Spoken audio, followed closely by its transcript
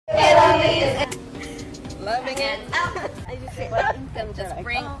Lovelies. Loving it. Just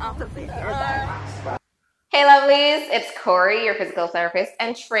bring opposite your arms. Hey Lovelies, it's Corey, your physical therapist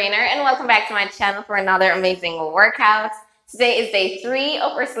and trainer, and welcome back to my channel for another amazing workout. Today is day 3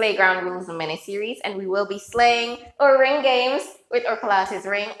 of our Slay Ground Rules mini-series, and we will be slaying our ring games with our Pilates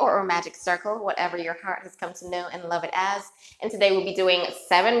ring or our magic circle, whatever your heart has come to know and love it as. And today we'll be doing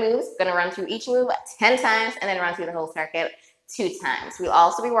 7 moves. We're going to run through each move 10 times and then run through the whole circuit 2 times. We'll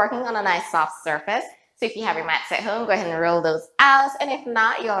also be working on a nice soft surface. So if you have your mats at home, go ahead and roll those out. And if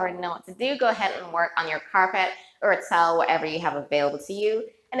not, you already know what to do. Go ahead and work on your carpet or a towel, whatever you have available to you.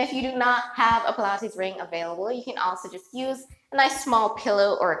 And if you do not have a Pilates ring available, you can also just use a nice small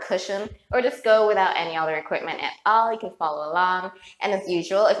pillow or a cushion, or just go without any other equipment at all. You can follow along. And as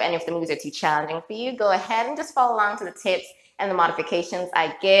usual, if any of the moves are too challenging for you, go ahead and just follow along to the tips and the modifications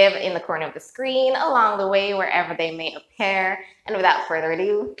I give in the corner of the screen along the way, wherever they may appear. And without further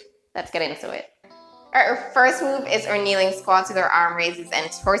ado, let's get into it. Our first move is our kneeling squats with our arm raises and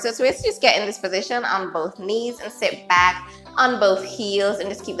torso twists. Just get in this position on both knees and sit back on both heels and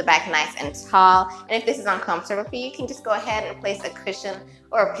just keep the back nice and tall. And if this is uncomfortable for you, you can just go ahead and place a cushion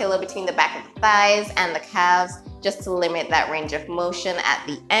or a pillow between the back of the thighs and the calves just to limit that range of motion at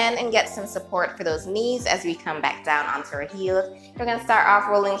the end and get some support for those knees as we come back down onto our heels. We're going to start off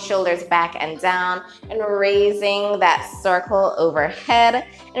rolling shoulders back and down and raising that circle overhead.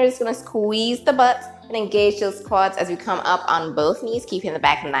 And we're just going to squeeze the butt and engage those quads as we come up on both knees, keeping the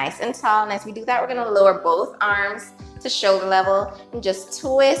back nice and tall. And as we do that, we're going to lower both arms to shoulder level and just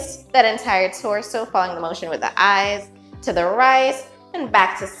twist that entire torso, following the motion with the eyes to the right and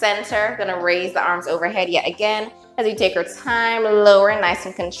back to center. We're going to raise the arms overhead yet again as we take our time, lower nice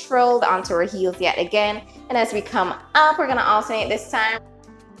and controlled onto our heels yet again. And as we come up, we're going to alternate this time,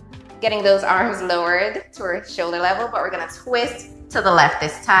 getting those arms lowered to our shoulder level, but we're going to twist to the left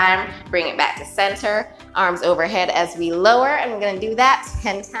this time, bring it back to center, arms overhead as we lower, and we're going to do that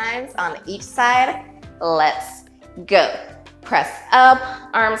 10 times on each side. Let's go. Press up,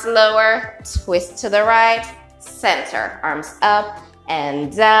 arms lower, twist to the right, center, arms up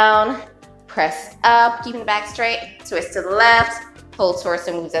and down, press up, keeping back straight, twist to the left, whole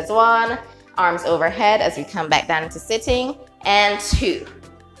torso moves as one, arms overhead as we come back down into sitting, and 2,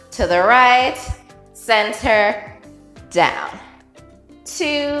 to the right, center, down,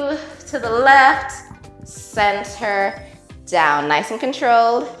 2, to the left, center, down, nice and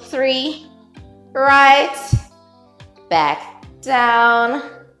controlled, 3, right, back, down,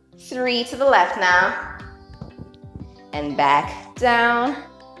 3 to the left now, and back, down,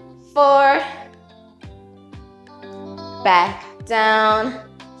 4, back, down,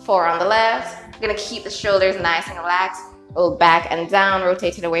 4 on the left. We're gonna keep the shoulders nice and relaxed, roll back and down,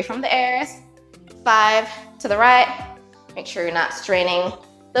 rotate it away from the ears, 5 to the right, make sure you're not straining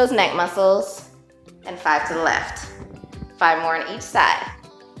those neck muscles, and 5 to the left, 5 more on each side.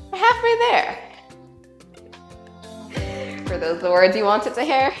 We're halfway there. For those the words you wanted to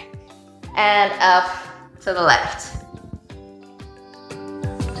hear, and up to the left.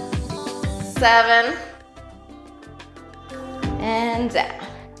 7, and down.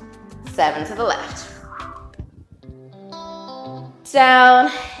 7 to the left.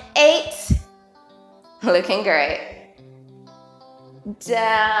 Down, 8, looking great.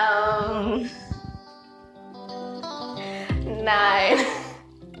 Down, 9.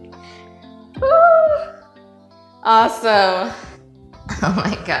 Woo. Awesome. Oh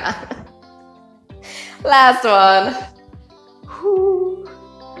my God. Last one. Whew.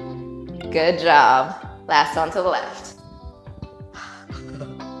 Good job. Last one to the left.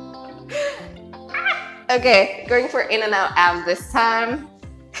 Okay, going for in and out abs this time.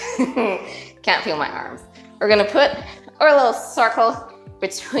 Can't feel my arms. We're gonna put our little circle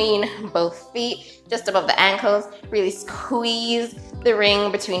between both feet, just above the ankles. Really squeeze the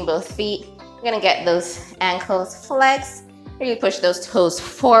ring between both feet. You're gonna get those ankles flexed. Really push those toes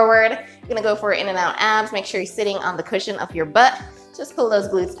forward. You're gonna go for in and out abs. Make sure you're sitting on the cushion of your butt. Just pull those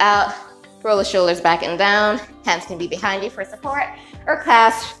glutes out. Roll the shoulders back and down. Hands can be behind you for support or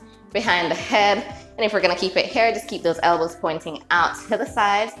clasp behind the head. And if we're gonna keep it here, just keep those elbows pointing out to the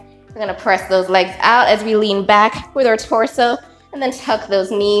sides. We're gonna press those legs out as we lean back with our torso and then tuck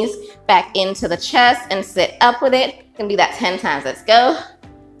those knees back into the chest and sit up with it. We're gonna do that 10 times. Let's go.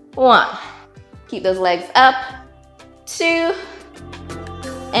 1. Keep those legs up. 2,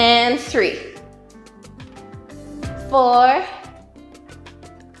 and 3, 4,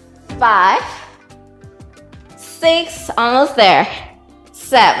 5, 6, almost there,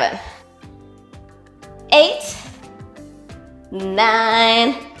 7, 8,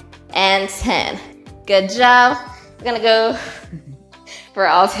 9, and 10. Good job. We're gonna go for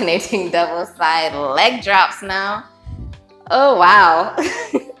alternating double side leg drops now. Oh, wow.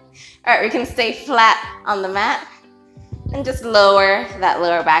 All right, we can stay flat on the mat and just lower that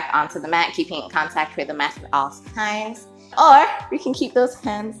lower back onto the mat, keeping in contact with the mat at all times. Or we can keep those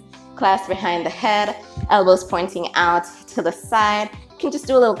hands clasped behind the head, elbows pointing out to the side. You can just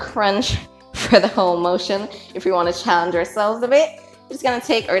do a little crunch for the whole motion if we want to challenge ourselves a bit. We're just gonna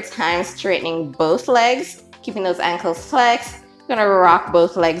take our time straightening both legs, keeping those ankles flexed. We're gonna rock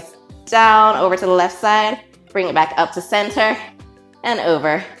both legs down over to the left side, bring it back up to center, and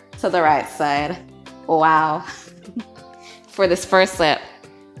over to the right side. Wow. For this first set,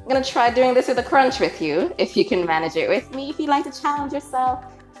 I'm gonna try doing this with a crunch with you, if you can manage it with me. If you'd like to challenge yourself,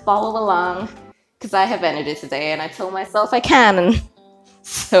 follow along, because I have energy today and I told myself I can, and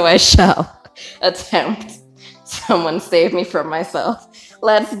so I shall attempt. Someone save me from myself.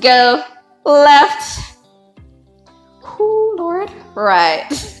 Let's go. Left. Ooh, Lord. Right.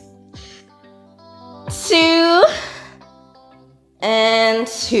 2 and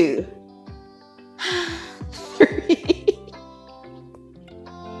 2. 3.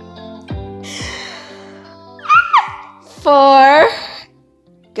 4.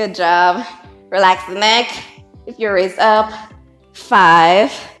 Good job. Relax the neck. If you're raised up.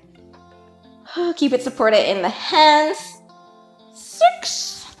 5. Keep it supported in the hands.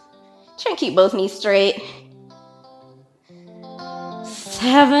 6. Try and keep both knees straight.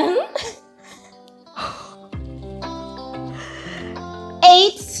 7.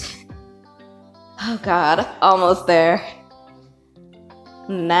 8. Oh God, almost there.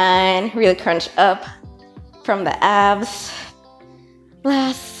 9. Really crunch up from the abs.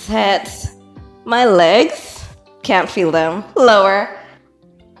 Last set. My legs, can't feel them. Lower.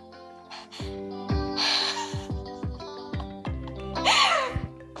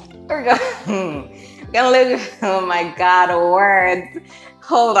 We're gonna look, oh my God, words.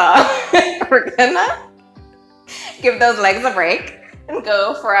 Hold on. We're gonna give those legs a break and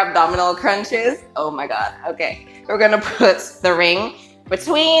go for abdominal crunches. Oh my God, okay. We're gonna put the ring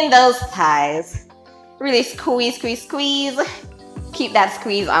between those thighs. Really squeeze, squeeze, squeeze. Keep that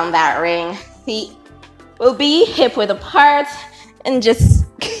squeeze on that ring. Feet will be hip width apart and just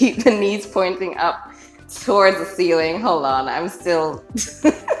keep the knees pointing up towards the ceiling. Hold on, I'm still...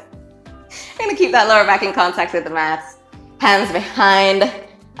 I'm gonna keep that lower back in contact with the mat. Hands behind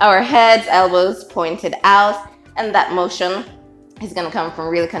our heads, elbows pointed out, and that motion is gonna come from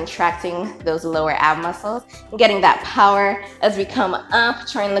really contracting those lower ab muscles and getting that power as we come up.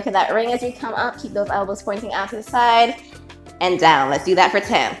 Try and look at that ring as we come up. Keep those elbows pointing out to the side and down. Let's do that for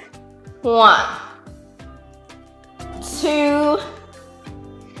 10. 1, 2,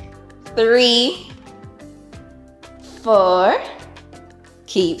 3, 4.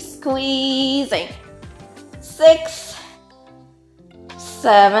 Keep squeezing. 6,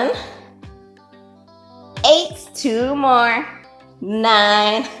 7, 8. 2 more.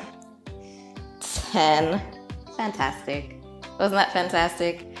 9, 10. Fantastic. Wasn't that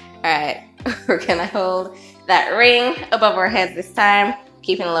fantastic? All right, we're gonna hold that ring above our heads this time,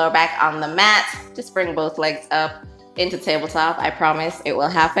 keeping the lower back on the mat. Just bring both legs up into tabletop. I promise it will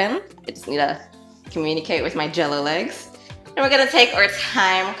happen. I just need to communicate with my jello legs. And we're gonna take our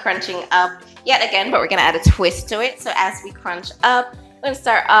time crunching up yet again, but we're gonna add a twist to it. So as we crunch up, we're gonna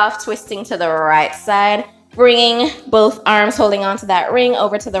start off twisting to the right side, bringing both arms holding onto that ring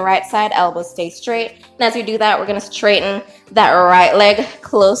over to the right side, elbows stay straight. And as we do that, we're gonna straighten that right leg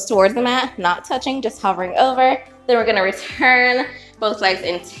close towards the mat, not touching, just hovering over. Then we're gonna return both legs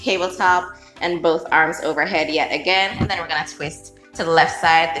in tabletop and both arms overhead yet again. And then we're gonna twist to the left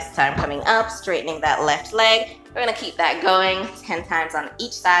side, this time coming up, straightening that left leg. We're gonna keep that going 10 times on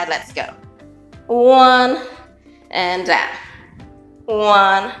each side. Let's go. 1 and down.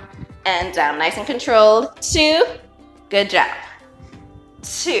 1 and down. Nice and controlled. 2. Good job.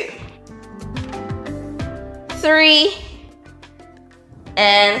 2. 3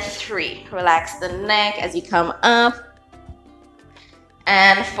 and 3. Relax the neck as you come up.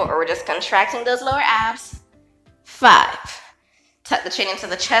 And 4. We're just contracting those lower abs. 5. Tuck the chin into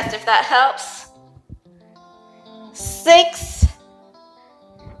the chest if that helps. 6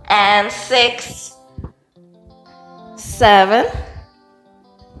 and 6. 7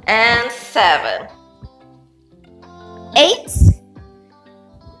 and 7. 8.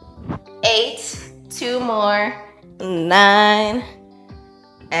 8. 2 more. 9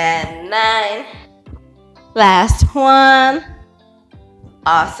 and 9. Last one.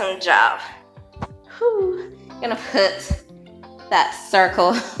 Awesome job. Whew. Gonna put that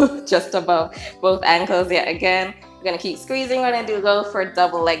circle just above both ankles yet again. We're gonna keep squeezing. We're gonna go for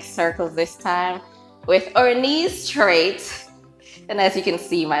double leg circles this time with our knees straight. And as you can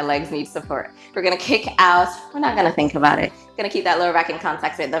see, my legs need support. We're gonna kick out. We're not gonna think about it. Gonna keep that lower back in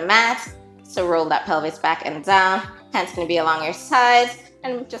contact with the mat. So roll that pelvis back and down. Hands gonna be along your sides.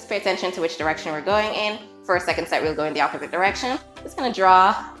 And just pay attention to which direction we're going in. For a second set, we'll go in the opposite direction. Just gonna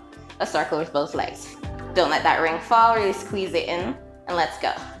draw a circle with both legs. Don't let that ring fall, really squeeze it in. And let's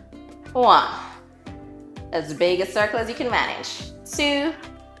go. 1. As big a circle as you can manage. 2,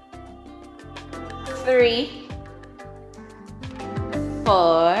 3,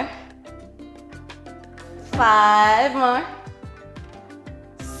 4, 5 more,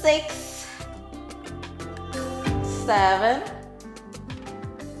 6, 7,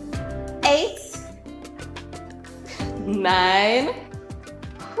 8, 9,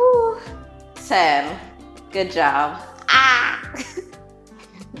 10. Good job.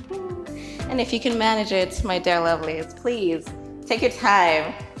 And if you can manage it, my dear lovelies, please take your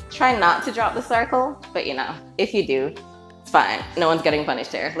time. Try not to drop the circle, but you know, if you do, it's fine. No one's getting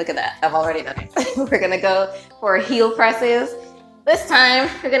punished here. Look at that. I've already done it. We're gonna go for heel presses. This time,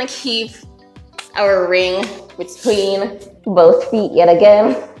 we're gonna keep our ring between both feet yet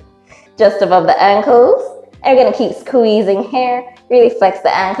again, just above the ankles. And we're gonna keep squeezing here. Really flex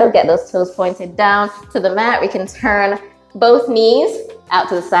the ankle, get those toes pointed down to the mat. We can turn both knees out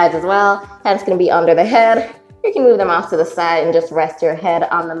to the sides as well. Hands gonna be under the head. You can move them off to the side and just rest your head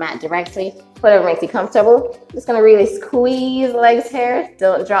on the mat directly. Whatever makes you comfortable. Just gonna really squeeze legs here.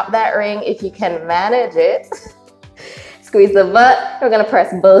 Don't drop that ring if you can manage it. Squeeze the butt. We're gonna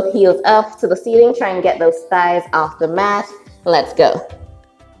press both heels up to the ceiling. Try and get those thighs off the mat. Let's go.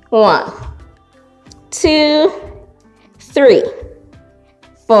 1, 2, 3,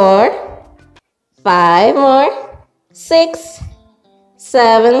 4, 5 more, 6,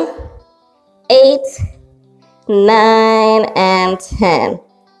 7, 8, 9, and 10.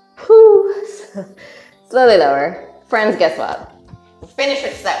 Whew. Slowly lower. Friends, guess what? We finished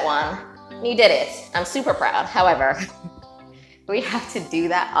with set 1. You did it. I'm super proud. However, we have to do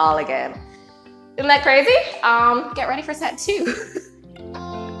that all again. Isn't that crazy? Get ready for set 2.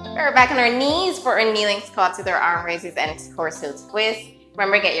 We're back on our knees for our kneeling squats with our arm raises and torso twists.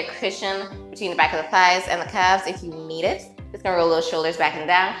 Remember, get your cushion between the back of the thighs and the calves if you need it. Just gonna roll those shoulders back and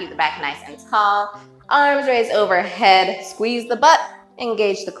down, keep the back nice and tall. Arms raised overhead, squeeze the butt,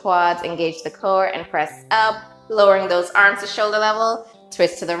 engage the quads, engage the core, and press up, lowering those arms to shoulder level.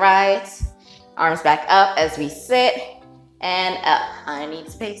 Twist to the right, arms back up as we sit, and up. I need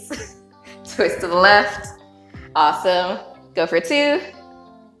space. Twist to the left. Awesome. Go for 2.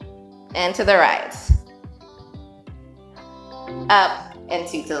 And to the right. Up and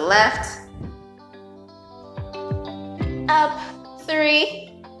 2 to the left. Up,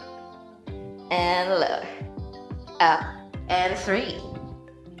 3. And lower. Up and 3.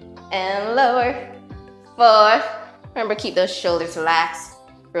 And lower. 4. Remember, keep those shoulders relaxed.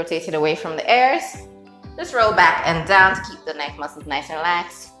 Rotate it away from the ears. Just roll back and down to keep the neck muscles nice and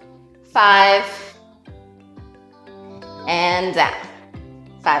relaxed. 5. And down.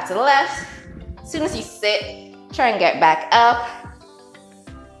 5 to the left. As soon as you sit, try and get back up.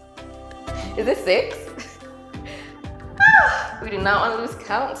 Is this 6? We do not want to lose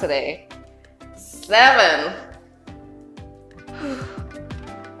count today. 7.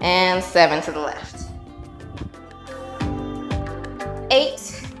 And 7 to the left.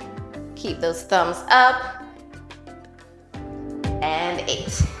 8. Keep those thumbs up. And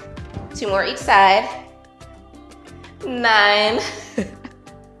 8. 2 more each side. 9.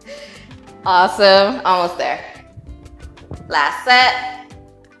 Awesome, almost there. Last set.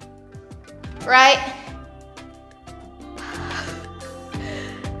 Right.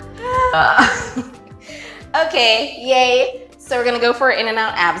 Okay, yay. So we're gonna go for in and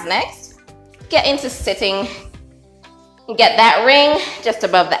out abs next. Get into sitting. Get that ring just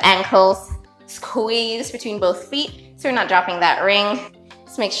above the ankles. Squeeze between both feet so you're not dropping that ring.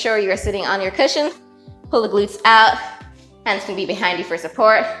 Just make sure you're sitting on your cushion. Pull the glutes out. Hands can be behind you for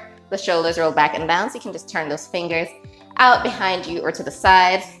support. The shoulders roll back and down, so you can just turn those fingers out behind you or to the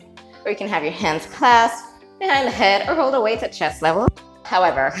sides. Or you can have your hands clasped behind the head or hold a weight at chest level.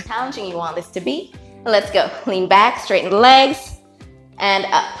 However, how challenging you want this to be. Let's go. Lean back, straighten the legs, and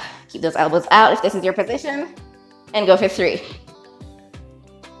up. Keep those elbows out if this is your position. And go for 3,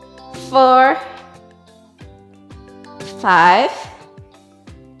 4, 5,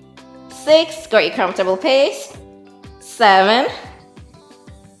 6. Go at your comfortable pace. 7,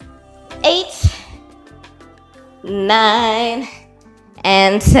 8, 9,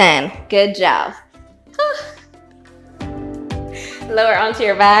 and 10. Good job. Lower onto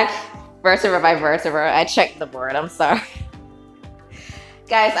your back, vertebra by vertebra. I checked the board, I'm sorry.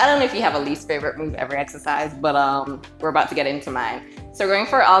 Guys, I don't know if you have a least favorite move ever exercise, but we're about to get into mine. So we're going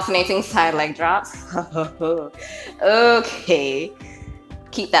for alternating side leg drops. Okay.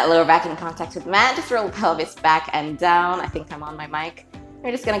 Keep that lower back in contact with the mat. Just roll the pelvis back and down. I think I'm on my mic.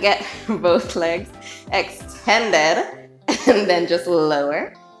 We're just gonna get both legs extended and then just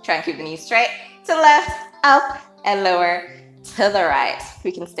lower. Try and keep the knees straight. To the left, up, and lower to the right.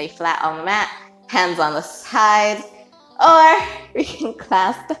 We can stay flat on the mat, hands on the side, or we can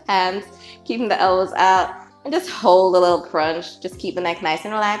clasp the hands, keeping the elbows out, and just hold a little crunch. Just keep the neck nice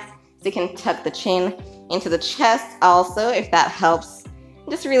and relaxed. So you can tuck the chin into the chest also, if that helps.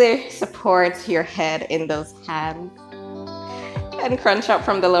 Just really support your head in those hands. And crunch up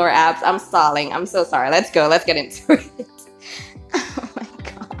from the lower abs. I'm stalling. I'm so sorry. Let's go. Let's get into it. Oh my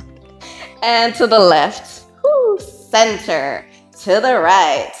God. And to the left. Woo. Center. To the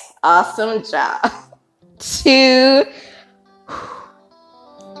right. Awesome job. 2.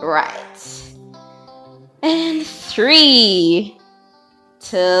 Right. And 3.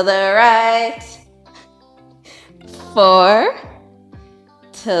 To the right. 4.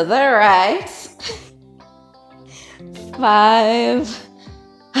 To the right. 5.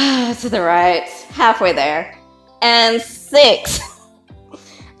 To the right. Halfway there. And 6.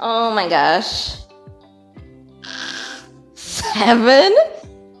 Oh my gosh. 7.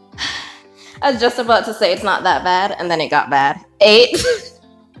 I was just about to say it's not that bad, and then it got bad. 8.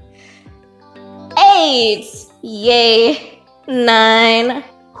 8. Yay. 9.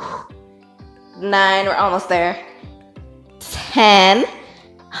 9. We're almost there. 10.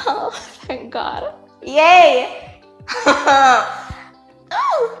 Oh, thank God. Yay. Oh.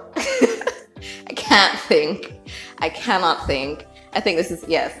 I can't think. I cannot think. I think this is,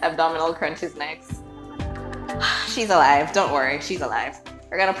 yes, abdominal crunches next. She's alive. Don't worry. She's alive.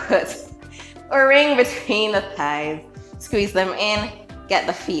 We're going to put a ring between the thighs. Squeeze them in. Get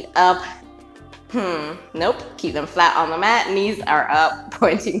the feet up. Nope. Keep them flat on the mat. Knees are up,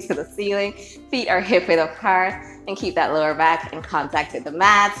 pointing to the ceiling. Feet are hip width apart. And keep that lower back in contact with the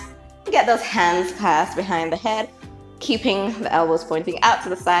mat. Get those hands clasped behind the head, keeping the elbows pointing out to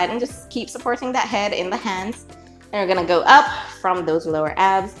the side, and just keep supporting that head in the hands. And we're gonna go up from those lower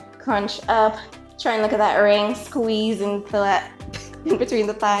abs, crunch up, try and look at that ring, squeeze into that in between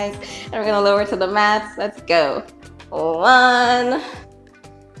the thighs, and we're gonna lower to the mat. Let's go. 1,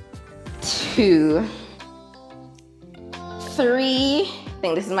 2, 3. I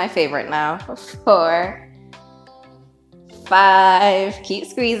think this is my favorite now. 4, 5, keep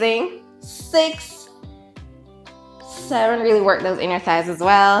squeezing. 6, 7, really work those inner thighs as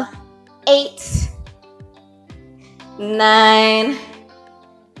well. 8, 9,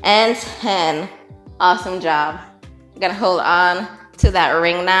 and 10. Awesome job. We're gonna hold on to that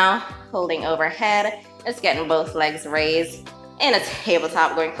ring now, holding overhead. Just getting both legs raised in a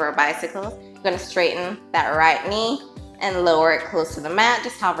tabletop, going for a bicycle. We're gonna straighten that right knee and lower it close to the mat,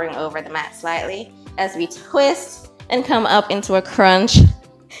 just hovering over the mat slightly as we twist and come up into a crunch,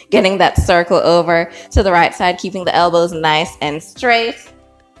 getting that circle over to the right side, keeping the elbows nice and straight.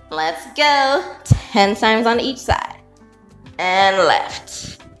 Let's go. 10 times on each side. And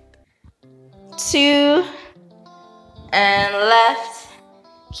left. 2. And left.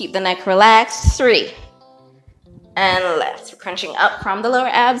 Keep the neck relaxed. 3. And left. We're crunching up from the lower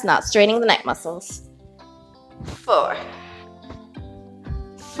abs, not straining the neck muscles. 4.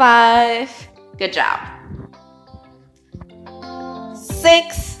 5. Good job.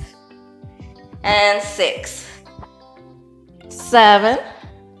 6. And 6. 7.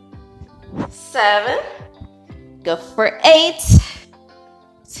 7. Go for 8.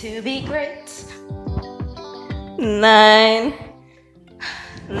 To be great. 9.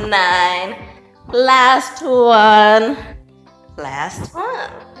 9. Last one. Last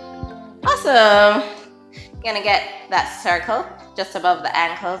one. Awesome. Gonna get that circle just above the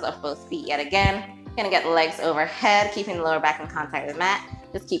ankles of both feet yet again. Gonna get the legs overhead, keeping the lower back in contact with the mat.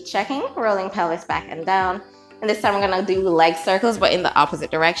 Just keep checking, rolling pelvis back and down. And this time we're gonna do leg circles, but in the opposite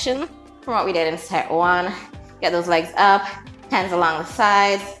direction from what we did in set 1. Get those legs up, hands along the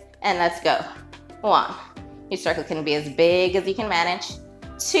sides, and let's go. 1. Your circle can be as big as you can manage.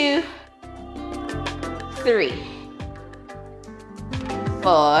 2. 3.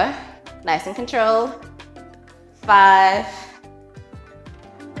 4. Nice and controlled. 5.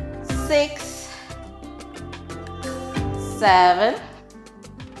 6. 7.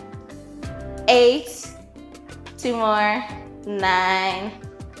 8. 2 more. 9.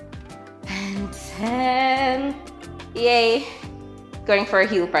 And 10. Yay. Going for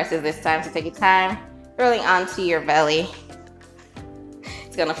heel presses this time, so take your time. Rolling onto your belly.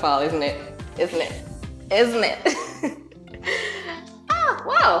 It's gonna fall, isn't it? Isn't it? Isn't it?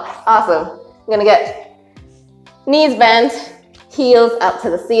 Oh, awesome. I'm gonna get knees bent, heels up to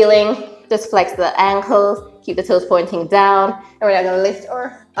the ceiling. Just flex the ankles, keep the toes pointing down. And we're now gonna lift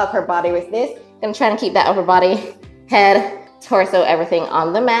our upper body with this. Gonna try and keep that upper body, head, torso, everything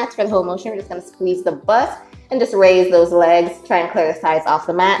on the mat for the whole motion. We're just gonna squeeze the butt and just raise those legs. Try and clear the sides off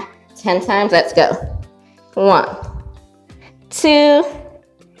the mat 10 times. Let's go. 1, 2,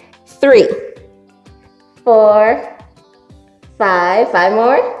 3, 4, 5, 5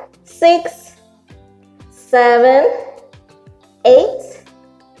 more, 6, 7, 8,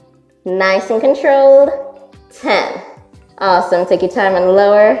 nice and controlled, 10. Awesome, take your time and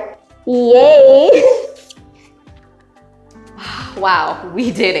lower. Yay! Wow,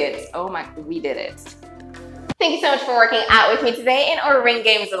 we did it. Oh my, we did it. Thank you so much for working out with me today in our ring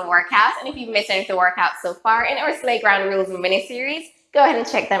games and workouts. And if you've missed any of the workouts so far in our Slay Ground Rules mini-series, go ahead and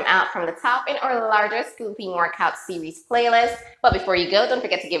check them out from the top in our larger Scooping Workout Series playlist. But before you go, don't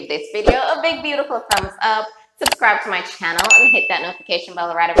forget to give this video a big, beautiful thumbs up. Subscribe to my channel and hit that notification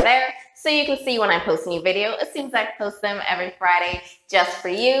bell right over there so you can see when I post a new video as soon as I post them every Friday just for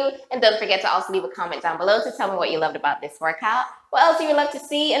you. And don't forget to also leave a comment down below to tell me what you loved about this workout, what else you would love to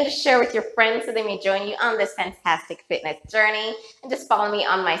see, and just share with your friends so they may join you on this fantastic fitness journey. And just follow me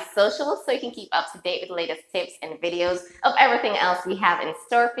on my socials so you can keep up to date with the latest tips and videos of everything else we have in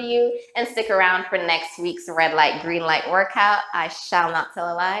store for you. And stick around for next week's red light, green light workout. I shall not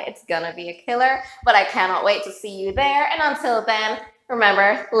tell a lie. It's gonna be a killer, but I cannot wait to see you there. And until then,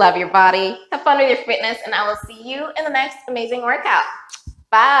 remember, love your body, have fun with your fitness, and I will see you in the next amazing workout.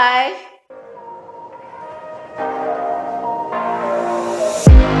 Bye.